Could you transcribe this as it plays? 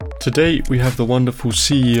Today we have the wonderful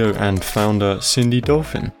CEO and founder Cindy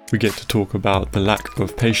Dolphin. We get to talk about the lack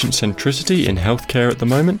of patient centricity in healthcare at the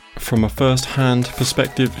moment. From a first-hand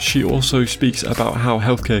perspective, she also speaks about how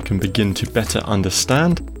healthcare can begin to better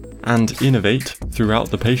understand and innovate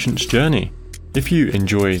throughout the patient's journey. If you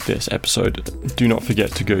enjoy this episode, do not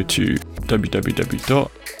forget to go to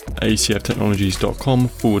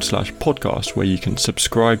www.acftechnologies.com/podcast where you can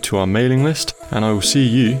subscribe to our mailing list, and I will see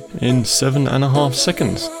you in 7.5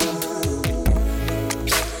 seconds.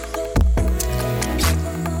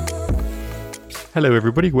 Hello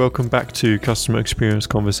everybody, welcome back to Customer Experience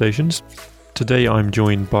Conversations. Today I'm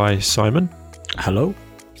joined by Simon. Hello.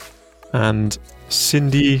 And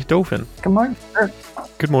Cindy Dolphin. Good morning.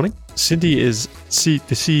 Good morning. Cindy is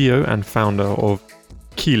the CEO and founder of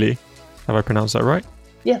Keeley. Have I pronounced that right?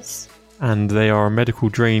 Yes. And they are medical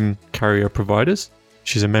drain carrier providers.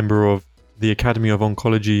 She's a member of the Academy of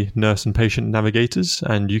Oncology Nurse and Patient Navigators,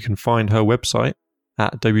 and you can find her website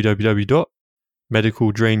at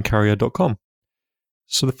www.medicaldraincarrier.com.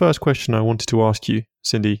 So the first question I wanted to ask you,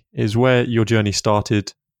 Cindy, is where your journey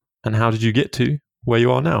started and how did you get to where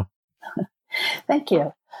you are now? Thank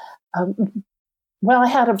you. Well, I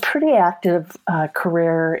had a pretty active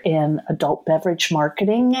career in adult beverage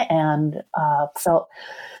marketing and felt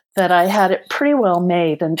that I had it pretty well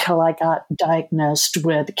made until I got diagnosed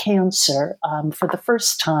with cancer for the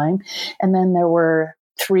first time. And then there were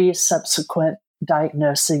 3 subsequent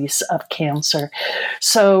diagnoses of cancer.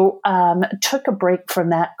 So took a break from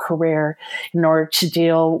that career in order to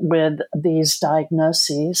deal with these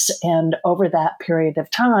diagnoses. And over that period of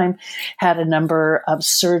time, had a number of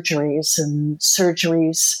surgeries. And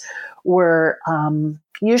surgeries were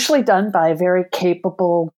usually done by a very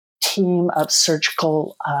capable team of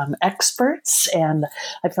surgical experts, and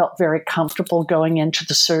I felt very comfortable going into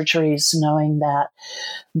the surgeries knowing that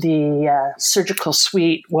the surgical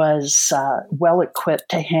suite was well equipped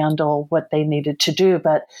to handle what they needed to do.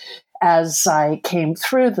 But as I came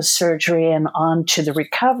through the surgery and on to the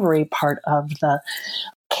recovery part of the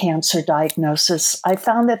cancer diagnosis, I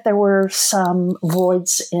found that there were some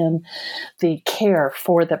voids in the care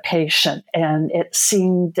for the patient, and it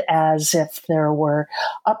seemed as if there were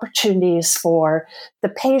opportunities for the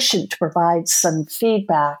patient to provide some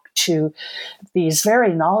feedback to these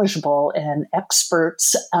very knowledgeable and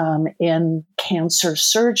experts in cancer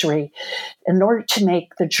surgery in order to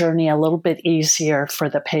make the journey a little bit easier for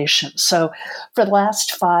the patient. So for the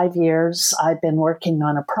last 5 years, I've been working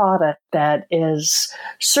on a product that is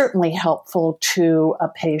certainly helpful to a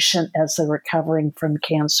patient as they're recovering from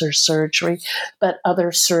cancer surgery, but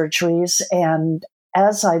other surgeries. And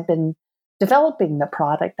as I've been developing the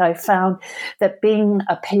product, I found that being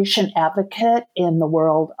a patient advocate in the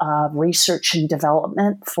world of research and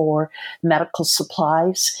development for medical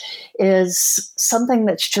supplies is something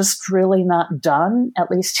that's just really not done,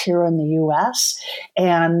 at least here in the US.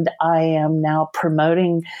 And I am now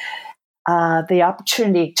promoting the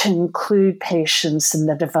opportunity to include patients in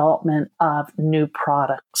the development of new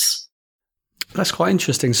products. That's quite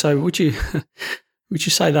interesting. So would you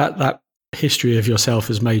say that history of yourself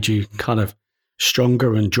has made you kind of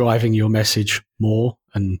stronger and driving your message more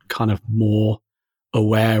and kind of more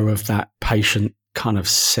aware of that patient kind of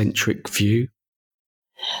centric view?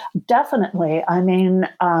 Definitely. I mean,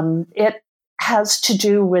 it has to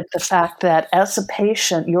do with the fact that as a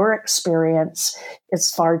patient, your experience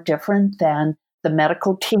is far different than the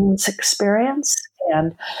medical team's experience.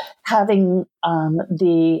 And having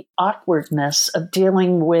the awkwardness of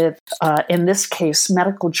dealing with, in this case,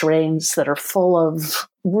 medical drains that are full of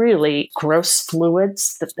really gross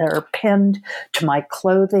fluids that are pinned to my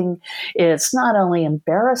clothing is not only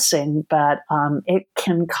embarrassing, but it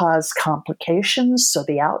can cause complications. So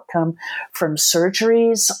the outcome from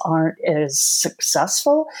surgeries aren't as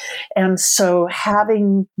successful. And so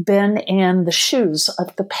having been in the shoes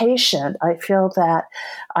of the patient, I feel that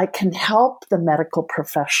I can help the medical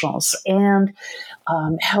professionals and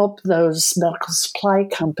help those medical supply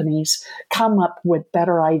companies come up with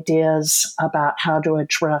better ideas about how to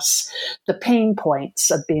address the pain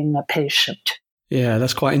points of being a patient. Yeah,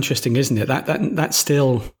 that's quite interesting, isn't it? That's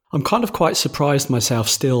still, I'm kind of quite surprised myself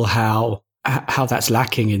still how that's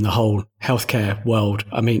lacking in the whole healthcare world.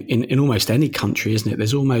 I mean, in almost any country, isn't it?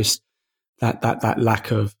 There's almost that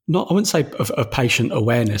lack of, not, I wouldn't say of patient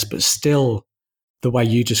awareness, but still the way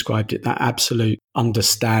you described it, that absolute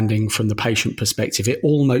understanding from the patient perspective. It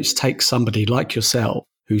almost takes somebody like yourself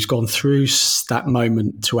who's gone through that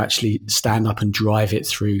moment to actually stand up and drive it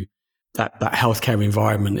through that healthcare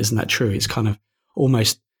environment. Isn't that true? It's kind of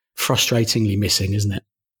almost frustratingly missing, isn't it?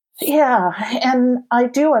 Yeah, and I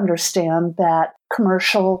do understand that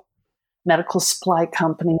commercial medical supply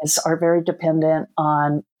companies are very dependent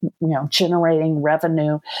on, generating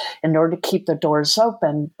revenue in order to keep the doors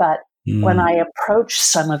open. But when I approach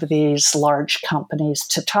some of these large companies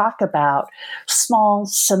to talk about small,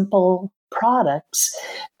 simple products,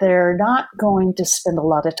 they're not going to spend a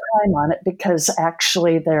lot of time on it because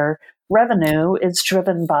actually their revenue is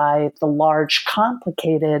driven by the large,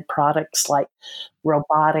 complicated products like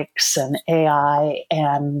robotics and AI,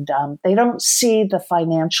 and they don't see the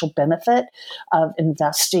financial benefit of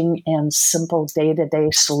investing in simple day-to-day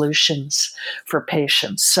solutions for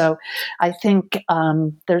patients. So I think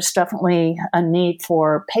there's definitely a need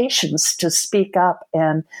for patients to speak up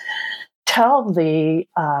and tell the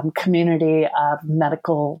community of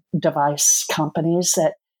medical device companies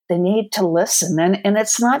that they need to listen. And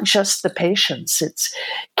it's not just the patients, it's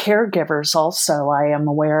caregivers also. I am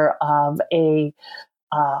aware of a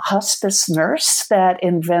hospice nurse that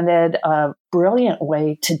invented a brilliant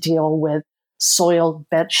way to deal with soiled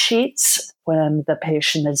bed sheets when the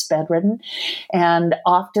patient is bedridden. And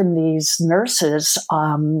often these nurses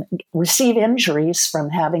receive injuries from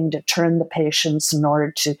having to turn the patients in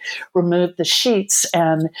order to remove the sheets.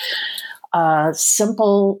 And a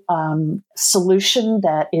simple solution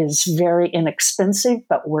that is very inexpensive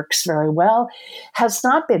but works very well has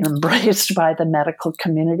not been embraced by the medical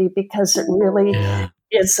community because it really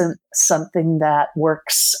isn't something that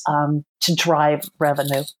works to drive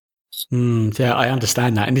revenue. Yeah, I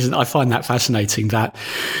understand that. And I find that fascinating that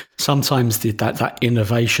sometimes that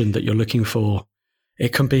innovation that you're looking for,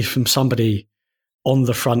 it can be from somebody on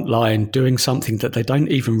the front line doing something that they don't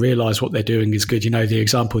even realize what they're doing is good. The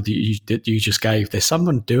example that you just gave, there's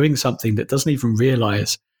someone doing something that doesn't even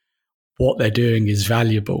realize what they're doing is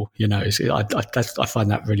valuable. I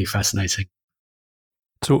find that really fascinating.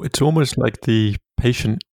 So it's almost like the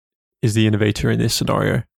patient is the innovator in this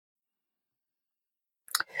scenario.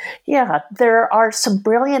 Yeah, there are some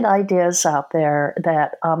brilliant ideas out there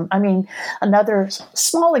that, another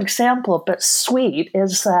small example, but sweet,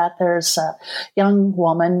 is that there's a young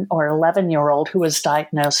woman or 11-year-old who was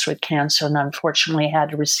diagnosed with cancer and unfortunately had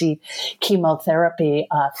to receive chemotherapy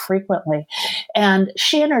frequently. And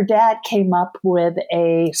she and her dad came up with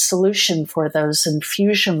a solution for those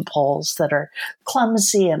infusion poles that are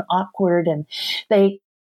clumsy and awkward. And they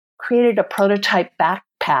created a prototype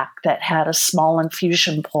backpack that had a small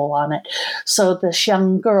infusion pole on it. So this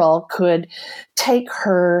young girl could take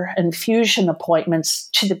her infusion appointments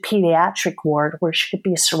to the pediatric ward where she could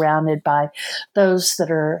be surrounded by those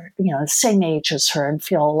that are, the same age as her and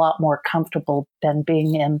feel a lot more comfortable than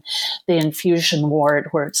being in the infusion ward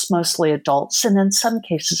where it's mostly adults and in some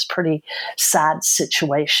cases pretty sad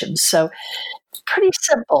situations. So pretty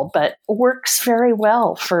simple, but works very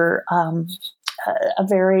well for a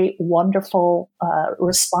very wonderful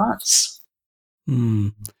response.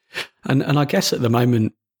 And I guess at the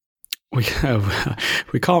moment we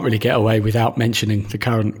can't really get away without mentioning the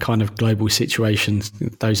current kind of global situation.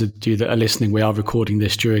 Those of you that are listening, we are recording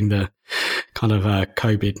this during the kind of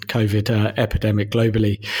COVID epidemic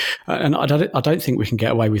globally, and I don't think we can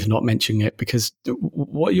get away with not mentioning it because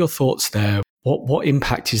what are your thoughts there? What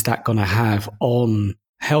impact is that going to have on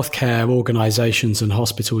healthcare organisations and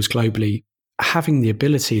hospitals globally? Having the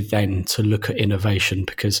ability then to look at innovation,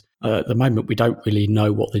 because at the moment we don't really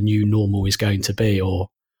know what the new normal is going to be or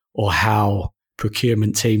how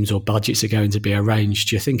procurement teams or budgets are going to be arranged.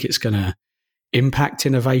 Do you think it's going to impact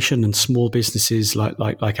innovation and small businesses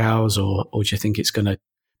like ours, or do you think it's going to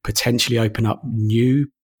potentially open up new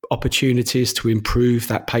opportunities to improve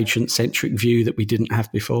that patient-centric view that we didn't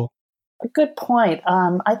have before? A good point.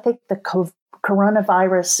 I think the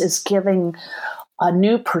coronavirus is giving a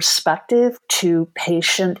new perspective to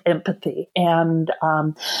patient empathy and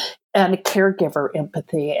caregiver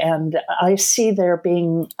empathy. And I see there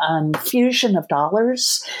being an infusion of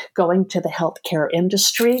dollars going to the healthcare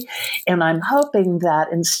industry. And I'm hoping that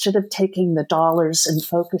instead of taking the dollars and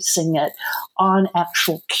focusing it on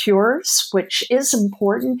actual cures, which is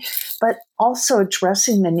important, but also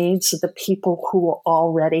addressing the needs of the people who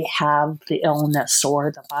already have the illness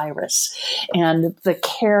or the virus and the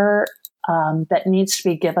care that needs to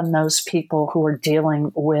be given those people who are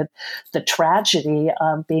dealing with the tragedy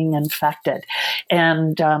of being infected.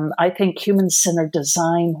 And I think human-centered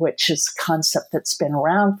design, which is a concept that's been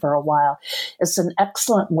around for a while, is an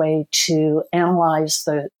excellent way to analyze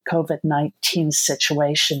the COVID-19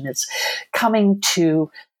 situation. It's coming to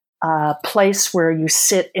a place where you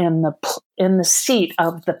sit in the seat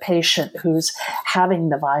of the patient who's having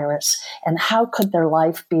the virus, and how could their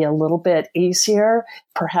life be a little bit easier,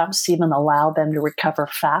 perhaps even allow them to recover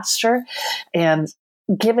faster. And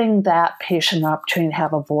giving that patient an opportunity to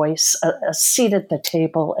have a voice, a seat at the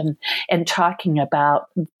table, and talking about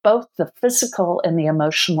both the physical and the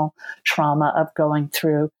emotional trauma of going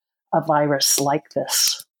through a virus like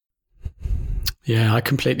this. Yeah, I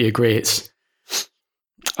completely agree.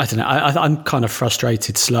 I don't know. I'm kind of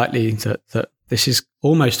frustrated slightly that this is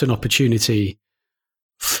almost an opportunity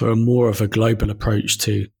for more of a global approach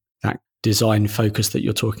to that design focus that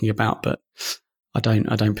you're talking about, but I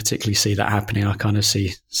don't particularly see that happening. I kind of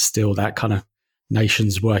see still that kind of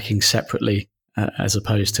nations working separately as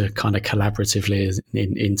opposed to kind of collaboratively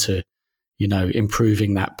into,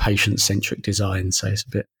 improving that patient-centric design. So it's a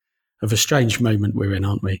bit of a strange moment we're in,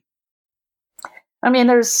 aren't we? I mean,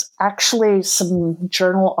 there's actually some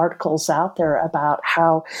journal articles out there about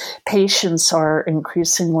how patients are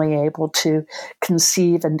increasingly able to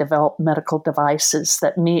conceive and develop medical devices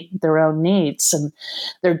that meet their own needs. And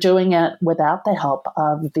they're doing it without the help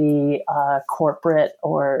of the corporate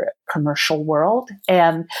or commercial world.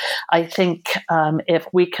 And I think if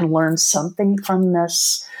we can learn something from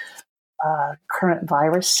this current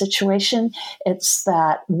virus situation, it's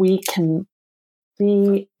that we can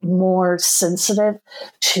be more sensitive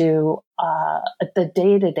to the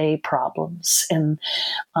day-to-day problems and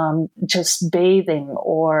just bathing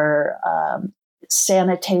or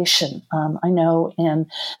sanitation. I know in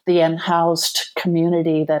the unhoused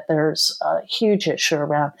community that there's a huge issue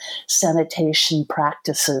around sanitation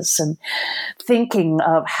practices, and thinking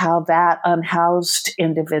of how that unhoused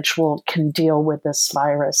individual can deal with this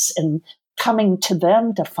virus and coming to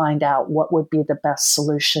them to find out what would be the best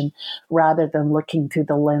solution rather than looking through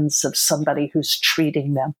the lens of somebody who's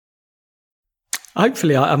treating them.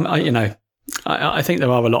 Hopefully, I think there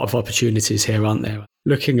are a lot of opportunities here, aren't there?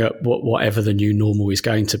 Looking at whatever the new normal is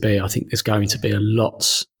going to be, I think there's going to be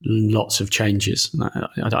lots of changes.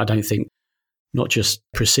 I don't think, not just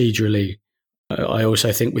procedurally, I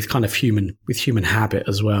also think with kind of human habit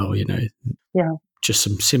as well. Yeah, just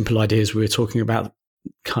some simple ideas we were talking about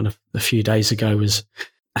kind of a few days ago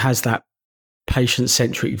has that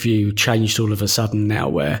patient-centric view changed all of a sudden now,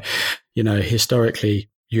 where historically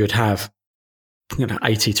you would have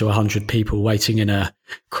 80 to 100 people waiting in a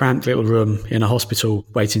cramped little room in a hospital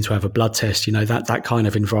waiting to have a blood test. That kind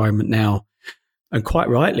of environment now, and quite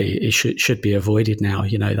rightly, it should be avoided now.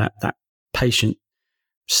 That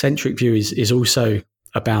patient-centric view is also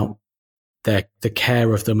about the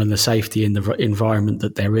care of them and the safety in the environment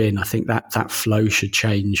that they're in. I think that flow should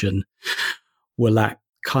change. And will that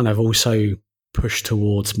kind of also push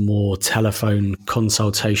towards more telephone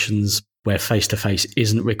consultations where face-to-face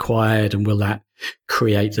isn't required? And will that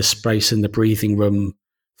create the space in the breathing room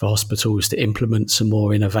for hospitals to implement some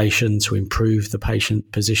more innovation to improve the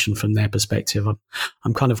patient position from their perspective?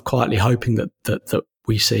 I'm kind of quietly hoping that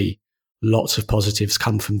we see lots of positives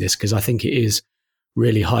come from this, because I think it is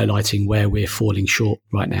really highlighting where we're falling short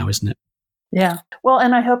right now, isn't it? Yeah. Well,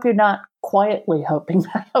 and I hope you're not quietly hoping.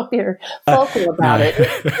 I hope you're vocal about no. it.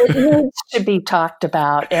 It needs to be talked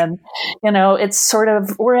about. And, it's sort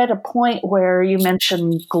of, we're at a point where you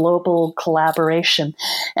mentioned global collaboration,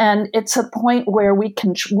 and it's a point where we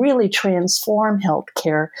can really transform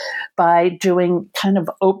healthcare by doing kind of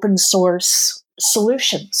open source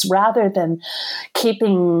solutions rather than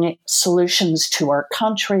keeping solutions to our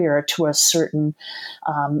country or to a certain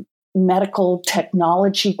medical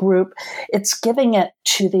technology group. It's giving it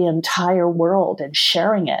to the entire world and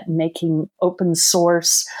sharing it, making open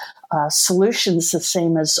source solutions the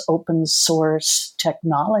same as open source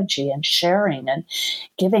technology, and sharing and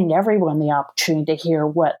giving everyone the opportunity to hear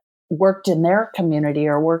what worked in their community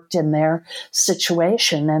or worked in their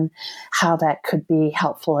situation and how that could be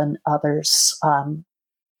helpful in others'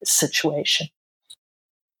 situation.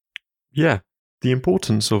 Yeah, the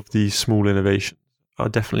importance of these small innovations are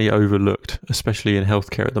definitely overlooked, especially in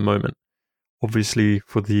healthcare at the moment. Obviously,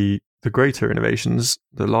 for the greater innovations,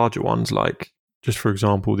 the larger ones, like just for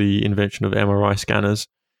example, the invention of MRI scanners,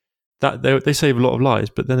 that they save a lot of lives.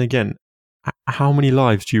 But then again, how many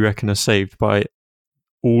lives do you reckon are saved by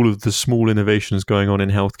all of the small innovations going on in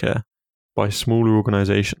healthcare by smaller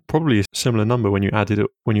organizations? Probably a similar number when you add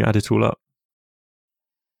it all up.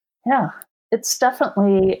 Yeah, it's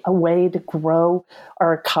definitely a way to grow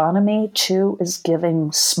our economy too, is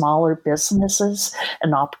giving smaller businesses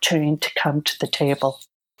an opportunity to come to the table.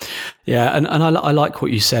 Yeah, and I like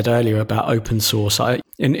what you said earlier about open source.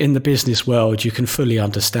 In the business world, you can fully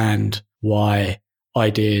understand why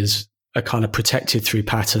ideas are kind of protected through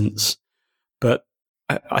patents, but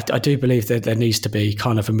I do believe that there needs to be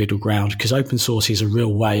kind of a middle ground, because open source is a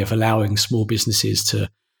real way of allowing small businesses to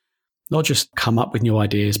not just come up with new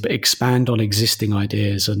ideas, but expand on existing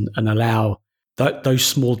ideas and allow those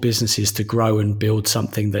small businesses to grow and build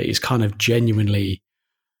something that is kind of genuinely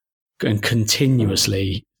and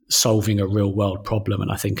continuously solving a real world problem.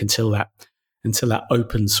 And I think until that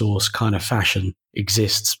open source kind of fashion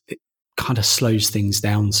exists, it kind of slows things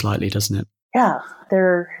down slightly, doesn't it? Yeah,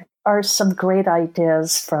 there are some great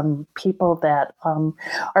ideas from people that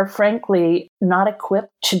are frankly not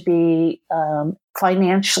equipped to be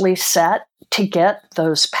financially set to get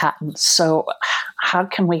those patents. So how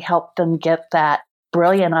can we help them get that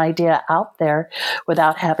brilliant idea out there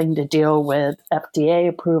without having to deal with FDA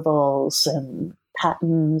approvals and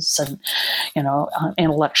patents and,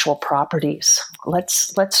 intellectual properties?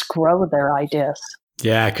 Let's grow their ideas.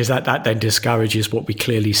 Yeah, because that then discourages what we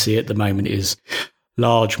clearly see at the moment is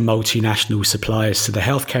large multinational suppliers to the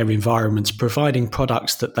healthcare environments providing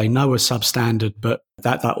products that they know are substandard, but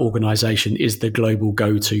that organization is the global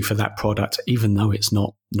go-to for that product, even though it's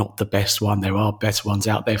not the best one. There are better ones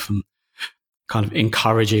out there, from kind of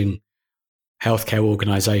encouraging healthcare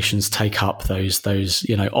organizations take up those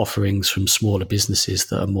offerings from smaller businesses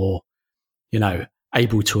that are more,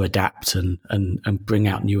 able to adapt and bring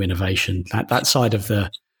out new innovation. That side of the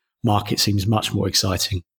market seems much more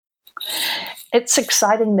exciting. It's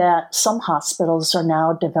exciting that some hospitals are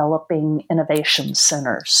now developing innovation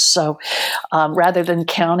centers. So rather than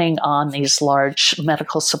counting on these large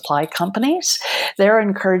medical supply companies, they're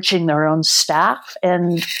encouraging their own staff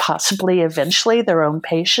and possibly eventually their own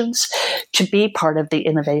patients to be part of the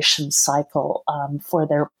innovation cycle for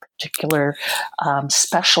their particular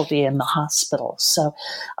specialty in the hospital. So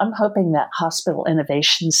I'm hoping that hospital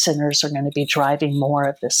innovation centers are going to be driving more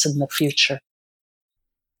of this in the future.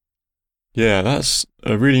 Yeah, that's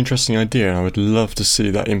a really interesting idea, and I would love to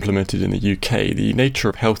see that implemented in the UK. The nature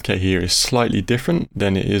of healthcare here is slightly different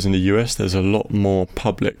than it is in the US. There's a lot more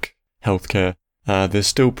public healthcare. There's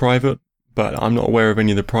still private, but I'm not aware of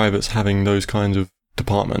any of the privates having those kinds of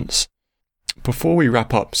departments. Before we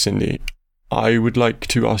wrap up, Cindy, I would like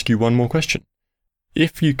to ask you one more question.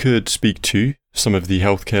 If you could speak to some of the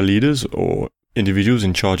healthcare leaders or individuals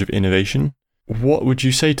in charge of innovation, what would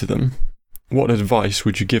you say to them? What advice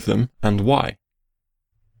would you give them, and why?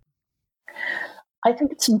 I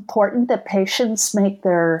think it's important that patients make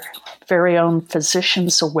their very own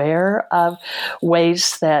physicians aware of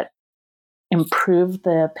ways that improve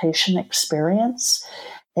the patient experience.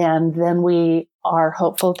 And then we are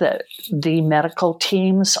hopeful that the medical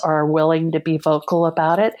teams are willing to be vocal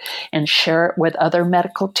about it and share it with other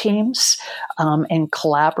medical teams and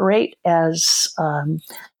collaborate as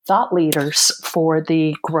thought leaders for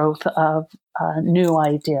the growth of new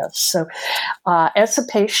ideas. So as a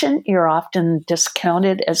patient, you're often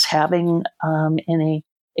discounted as having any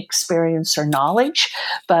experience or knowledge.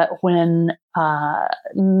 But when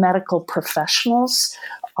medical professionals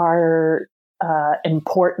are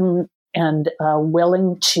important and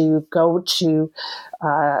willing to go to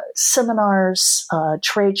seminars,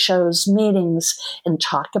 trade shows, meetings, and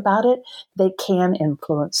talk about it, they can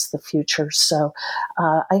influence the future. So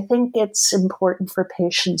I think it's important for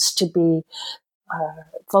patients to be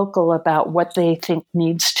vocal about what they think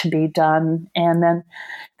needs to be done. And then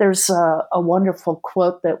there's a wonderful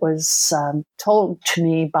quote that was told to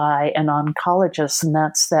me by an oncologist, and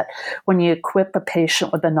that's that when you equip a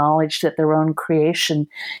patient with the knowledge that their own creation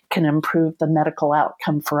can improve the medical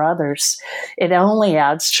outcome for others, it only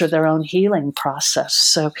adds to their own healing process.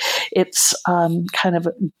 So it's kind of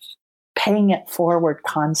paying it forward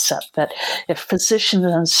concept that if physicians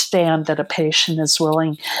understand that a patient is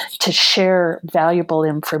willing to share valuable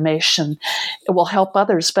information, it will help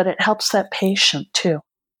others, but it helps that patient too.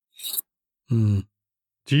 Do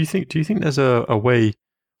you think there's a way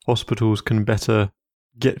hospitals can better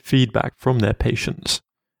get feedback from their patients?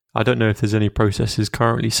 I don't know if there's any processes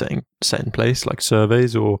currently set in place, like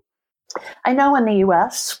surveys or... I know in the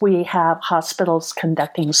US, we have hospitals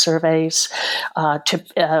conducting surveys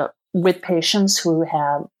with patients who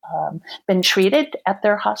have been treated at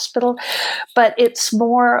their hospital, but it's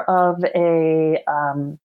more of a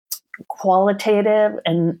quantitative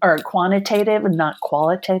and not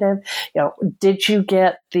qualitative. Did you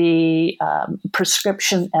get the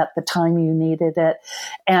prescription at the time you needed it,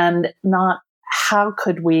 and not how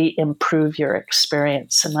could we improve your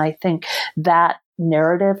experience? And I think that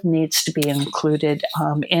narrative needs to be included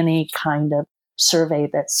any kind of survey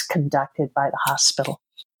that's conducted by the hospital.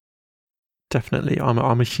 Definitely.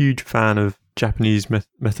 I'm a huge fan of Japanese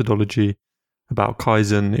methodology about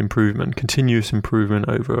Kaizen improvement. Continuous improvement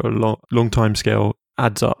over a long time scale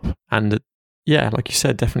adds up. And like you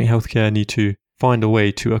said, definitely healthcare need to find a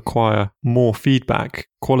way to acquire more feedback,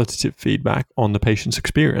 qualitative feedback on the patient's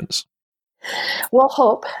experience. We'll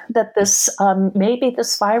hope that this maybe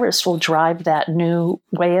this virus will drive that new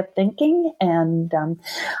way of thinking, and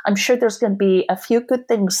I'm sure there's going to be a few good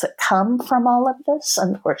things that come from all of this.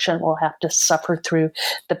 Unfortunately, we'll have to suffer through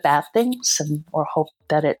the bad things, and we'll hope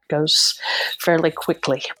that it goes fairly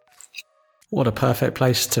quickly. What a perfect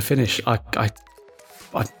place to finish. I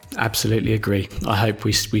absolutely agree. I hope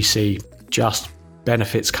we see just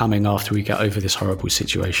benefits coming after we get over this horrible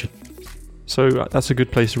situation. So that's a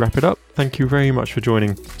good place to wrap it up. Thank you very much for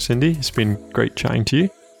joining, Cindy. It's been great chatting to you.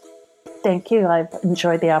 Thank you. I've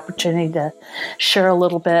enjoyed the opportunity to share a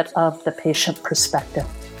little bit of the patient perspective.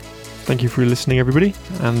 Thank you for listening, everybody,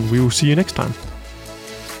 and we will see you next time.